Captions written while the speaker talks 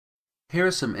Here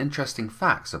are some interesting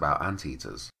facts about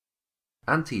anteaters.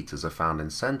 Anteaters are found in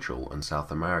Central and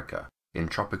South America, in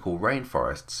tropical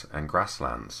rainforests and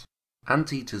grasslands.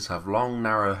 Anteaters have long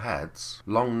narrow heads,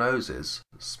 long noses,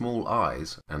 small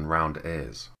eyes and round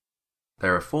ears.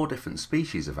 There are 4 different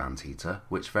species of anteater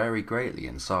which vary greatly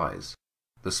in size.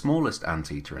 The smallest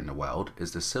anteater in the world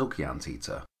is the silky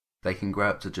anteater. They can grow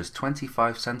up to just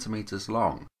 25 centimeters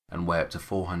long and weigh up to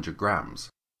 400 grams.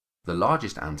 The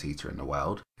largest anteater in the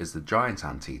world is the giant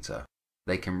anteater.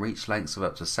 They can reach lengths of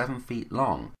up to 7 feet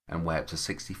long and weigh up to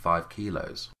 65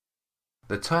 kilos.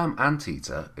 The term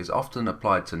anteater is often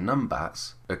applied to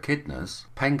numbats, echidnas,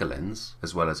 pangolins,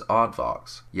 as well as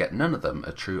aardvarks, yet none of them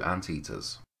are true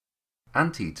anteaters.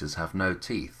 Anteaters have no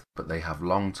teeth, but they have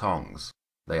long tongues.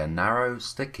 They are narrow,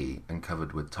 sticky, and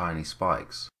covered with tiny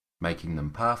spikes, making them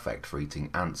perfect for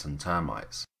eating ants and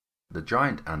termites. The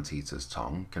giant anteater's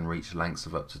tongue can reach lengths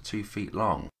of up to 2 feet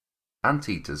long.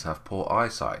 Anteaters have poor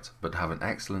eyesight, but have an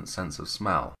excellent sense of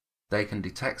smell. They can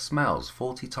detect smells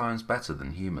 40 times better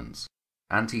than humans.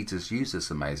 Anteaters use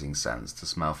this amazing sense to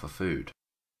smell for food.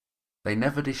 They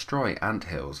never destroy ant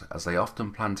hills, as they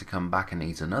often plan to come back and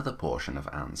eat another portion of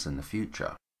ants in the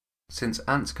future. Since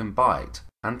ants can bite,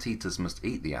 anteaters must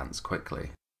eat the ants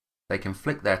quickly. They can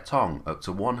flick their tongue up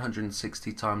to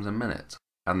 160 times a minute,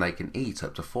 and they can eat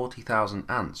up to 40,000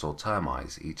 ants or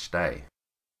termites each day.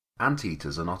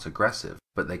 Anteaters are not aggressive,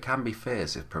 but they can be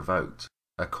fierce if provoked.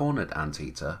 A cornered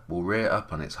anteater will rear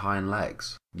up on its hind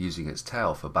legs, using its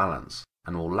tail for balance,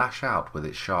 and will lash out with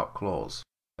its sharp claws.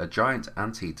 A giant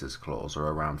anteater's claws are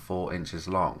around 4 inches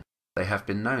long. They have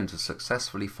been known to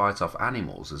successfully fight off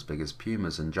animals as big as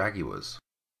pumas and jaguars.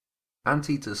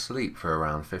 Anteaters sleep for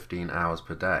around 15 hours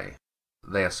per day.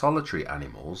 They are solitary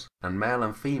animals, and male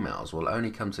and females will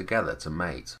only come together to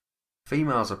mate.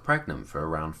 Females are pregnant for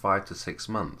around 5 to 6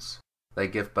 months. They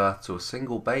give birth to a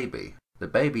single baby. The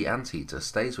baby anteater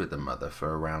stays with the mother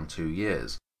for around 2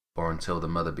 years, or until the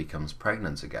mother becomes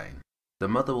pregnant again. The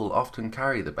mother will often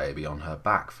carry the baby on her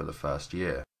back for the first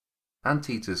year.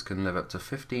 Anteaters can live up to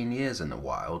 15 years in the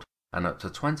wild and up to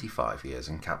 25 years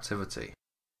in captivity.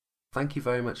 Thank you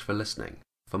very much for listening.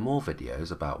 For more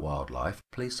videos about wildlife,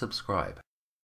 please subscribe.